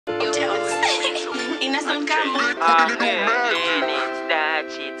It's black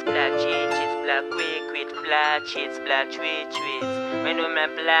cheats, black quick with black cheats, black tweets. When I'm a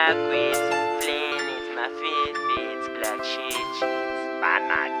black with plain, it's my favorite black cheats.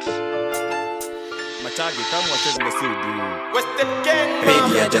 Banat. Machagi, come watch it, let's see.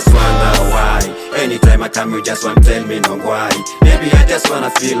 Maybe I just wonder why. Anytime I come, you just want to tell me no why. Maybe I just wanna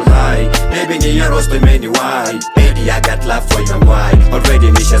feel high. Maybe ni ya roast many why. Baby, I got love for you and why.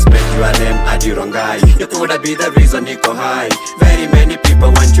 Already Nisha spent your name at the wrong guy. You coulda be the reason niko high. Very many people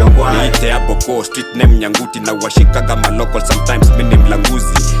want your why. Niite aboko, street name Nyanguti. Na washika kama local, sometimes mini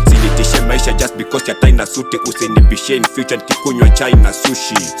mlanguzi. Sinitishe maisha just because ya taina suti. Usinibishe in future nikikunywa chai na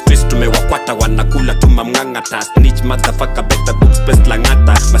sushi. Streets tumewakwata wanakula tumamngangata. Snitch motherfucker better book space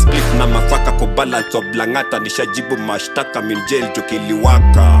langata. Masplif na mafaka kubalance of langata. Nishajibu mashtaka min jail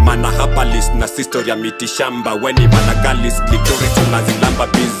jokiliwaka. Mana hapa list na sister ya miti shamba. Weni managalis clitoris unazilamba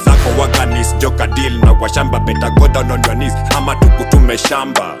bizako waganis. Joka deal na washamba better go down on your knees. Ama tukutume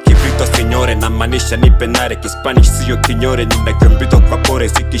shamba. Kibrito signore na manisha nipe nare. Kispanish siyo kinyore nina kimbito kwa pore.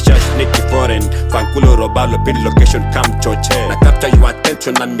 Sikishash niki foreign. Fankulo robalo pin location come choche. Na capture your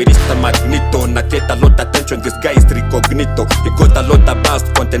attention and mirista magnito. Na create a lot attention, this guy is recognito. You got a lot of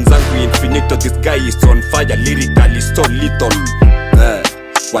bust, content zangu infinito. This guy is on fire, lyrically so little.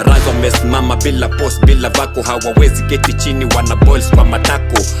 Warazo mesimama bila post, bila vako. Hawawezi keti chini, wana balls kwa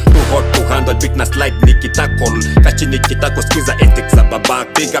matako. Too hot to handle, big na slide nikitackle. Kachini kitako, skiza ethics za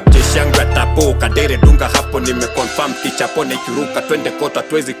babak. Big up jeshi yangu ya tapo, kadere dunga hapo. Nimeconfirm kichapone kiruka, twende kota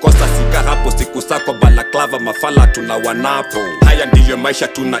twezi kosa. Sika hapo, siku sako balaklava mafala tuna wanapo. Haya ndiyo maisha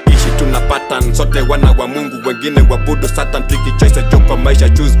tunaishi, tuna pattern. Sote wana wa Mungu, wengine wabudu satan. Tricky choice, joko maisha,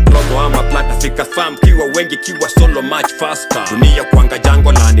 choose promo ama plata. Fika farm, kiwa wengi, kiwa solo much faster. Dunia kuanga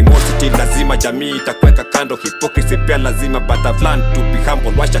jango na animosity, lazima jamii itakweka kando. Hypocrisy pia lazima, but I've learned to be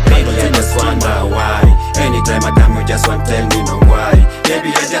humble. Washa kando, I just wonder why. Anytime I come, you just want to tell me no why. Maybe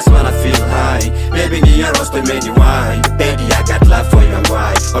I just wanna feel high. Maybe ni ya roast many why. Baby, I got love for you and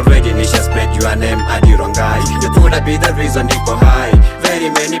why. Already Nisha spread your name at the wrong guy. You coulda be the reason niko high. Very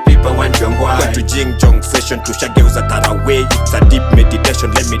many people want your why. Went to Jing Jong session, tushageuza taraway. It's a deep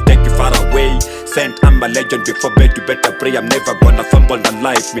meditation, let me take you far away. Saint, I'm a legend, before bed you better pray. I'm never gonna fumble the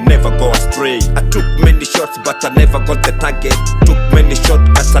life, me never go astray. I took many shots but I never got the target. Took many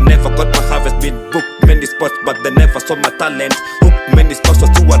shortcuts, I never got my harvest. Been booked many spots but they never saw my talent. Who